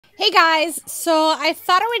Hey guys, so I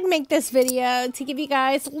thought I would make this video to give you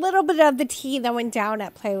guys a little bit of the tea that went down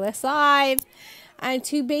at Playlist Live and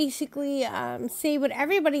to basically say what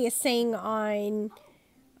everybody is saying on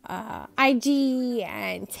IG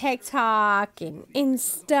and TikTok and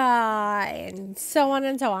Insta and so on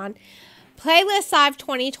and so on. Playlist Live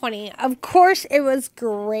 2020, of course it was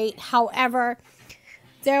great. However,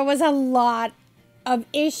 there was a lot of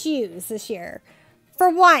issues this year.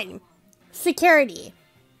 For one, security.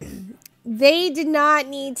 They did not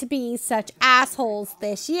need to be such assholes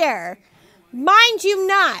this year. Mind you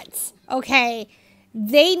not, okay?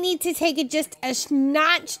 They need to take it just a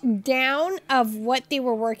notch down of what they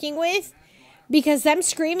were working with because them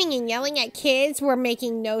screaming and yelling at kids were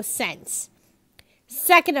making no sense.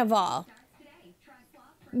 Second of all,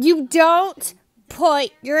 you don't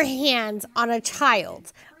put your hands on a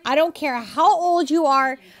child. I don't care how old you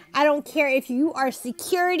are. I don't care if you are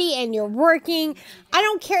security and you're working. I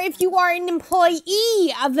don't care if you are an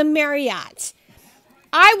employee of the Marriott.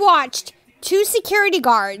 I watched two security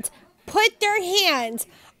guards put their hands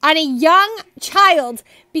on a young child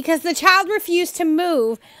because the child refused to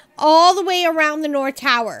move all the way around the North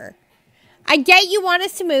Tower. I get you want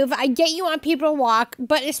us to move. I get you want people to walk,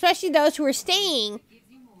 but especially those who are staying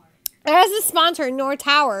as a sponsor in North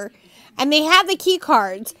Tower and they have the key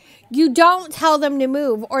cards. You don't tell them to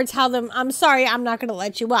move or tell them, I'm sorry, I'm not going to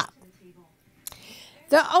let you up.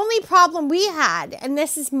 The only problem we had, and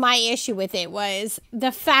this is my issue with it, was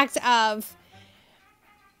the fact of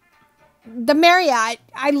the Marriott.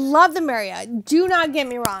 I love the Marriott. Do not get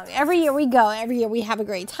me wrong. Every year we go. Every year we have a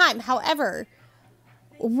great time. However,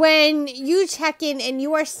 when you check in and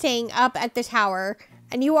you are staying up at the tower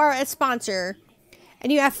and you are a sponsor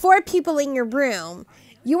and you have 4 people in your room,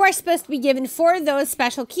 you are supposed to be given 4 of those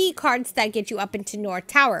special key cards that get you up into North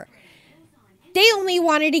Tower. They only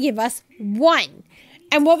wanted to give us 1.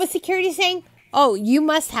 And what was security saying? Oh, you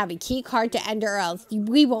must have a key card to enter or else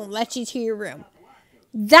we won't let you to your room.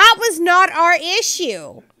 That was not our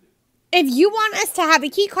issue. If you want us to have a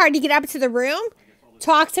key card to get up to the room,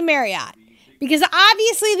 talk to Marriott. Because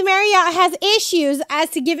obviously the Marriott has issues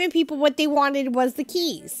as to giving people what they wanted was the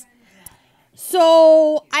keys.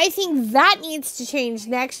 So, I think that needs to change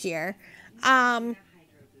next year.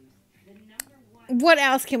 What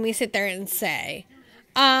else can we sit there and say?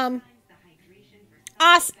 I'm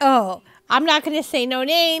not going to say no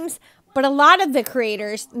names, but a lot of the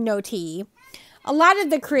creators, no tea, a lot of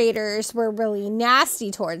the creators were really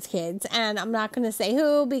nasty towards kids, and I'm not going to say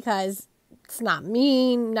who because it's not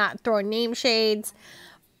me, not throwing name shades.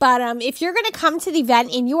 But if you're going to come to the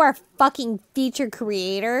event and you are a fucking feature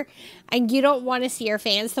creator and you don't want to see your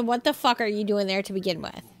fans, then what the fuck are you doing there to begin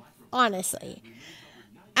with? Honestly.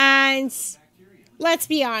 And let's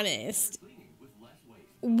be honest.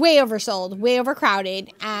 Way oversold, way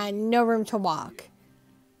overcrowded, and no room to walk.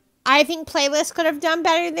 I think Playlist could have done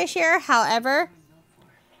better this year. However,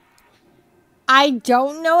 I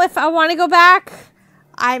don't know if I want to go back.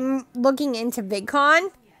 I'm looking into VidCon.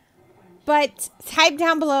 But type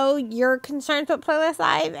down below your concerns with Playlist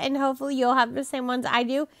Live, and hopefully you'll have the same ones I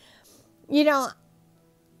do. You know,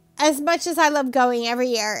 as much as I love going every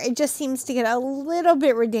year, it just seems to get a little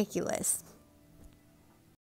bit ridiculous.